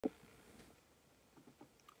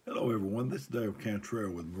Hello everyone, this is Dale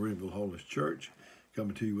Cantrell with Marineville Holiness Church,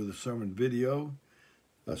 coming to you with a sermon video.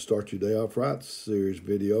 Start Your Day Off Right series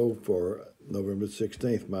video for November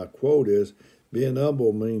 16th. My quote is, being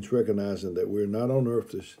humble means recognizing that we're not on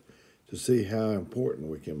earth to see how important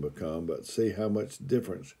we can become, but see how much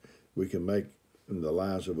difference we can make in the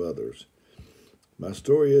lives of others. My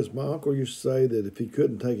story is, my uncle used to say that if he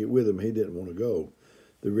couldn't take it with him, he didn't want to go.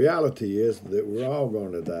 The reality is that we're all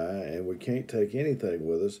going to die, and we can't take anything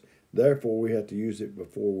with us. Therefore, we have to use it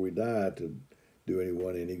before we die to do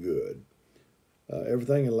anyone any good.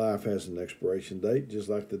 Everything in life has an expiration date, just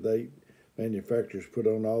like the date manufacturers put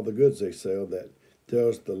on all the goods they sell that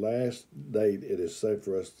tells the last date it is safe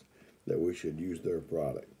for us that we should use their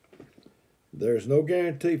product. There's no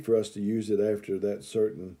guarantee for us to use it after that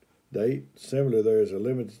certain date. Similarly, there is a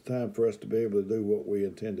limited time for us to be able to do what we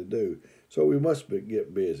intend to do. So we must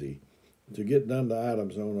get busy to get done the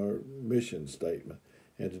items on our mission statement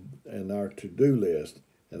and our to-do list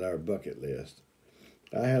and our bucket list.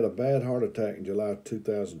 I had a bad heart attack in July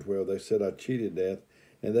 2012. They said I cheated death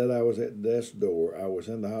and that I was at death's door. I was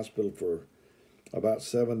in the hospital for about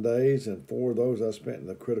 7 days, and 4 of those I spent in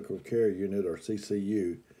the critical care unit, or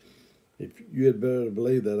CCU. If you had better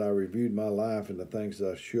believe that I reviewed my life and the things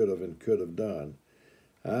that I should have and could have done.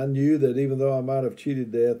 I knew that even though I might have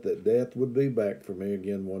cheated death, that death would be back for me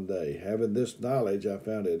again one day. Having this knowledge, I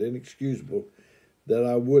found it inexcusable that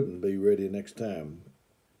I wouldn't be ready next time.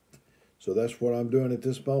 So that's what I'm doing at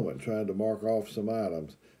this moment, trying to mark off some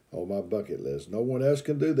items on my bucket list. No one else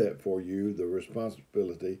can do that for you. The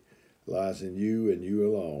responsibility lies in you and you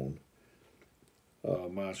alone.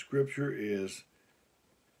 My scripture is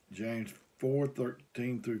James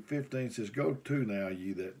 4:13 through 15 says, "Go to now,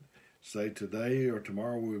 ye that say today or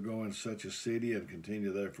tomorrow we will go in such a city and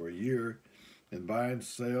continue there for a year, and buy and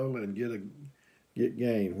sell and get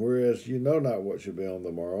gain. Whereas you know not what shall be on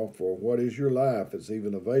the morrow. For what is your life? It's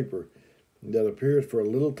even a vapor that appears for a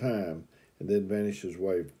little time and then vanishes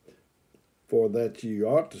away. For that ye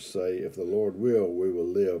ought to say, if the Lord will, we will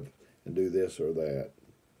live and do this or that."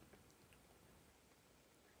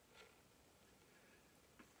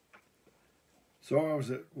 So I was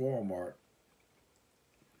at Walmart.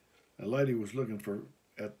 A lady was looking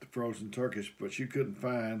at the frozen turkeys, but she couldn't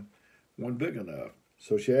find one big enough.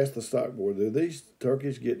 So she asked the stock boy, "Do these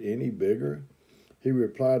turkeys get any bigger?" He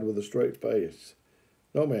replied with a straight face,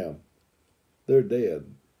 "No, ma'am, they're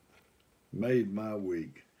dead." Made my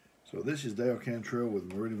week. So this is Dale Cantrell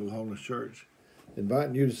with Marineville Holiness Church,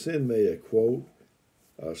 inviting you to send me a quote,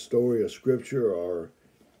 a story, a scripture, or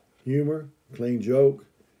humor, clean joke.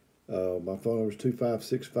 My phone number is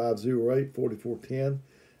 256-508-4410.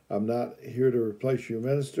 I'm not here to replace your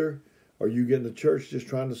minister or you get in the church, just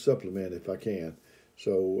trying to supplement if I can.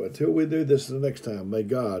 So until we do this the next time, may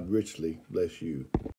God richly bless you.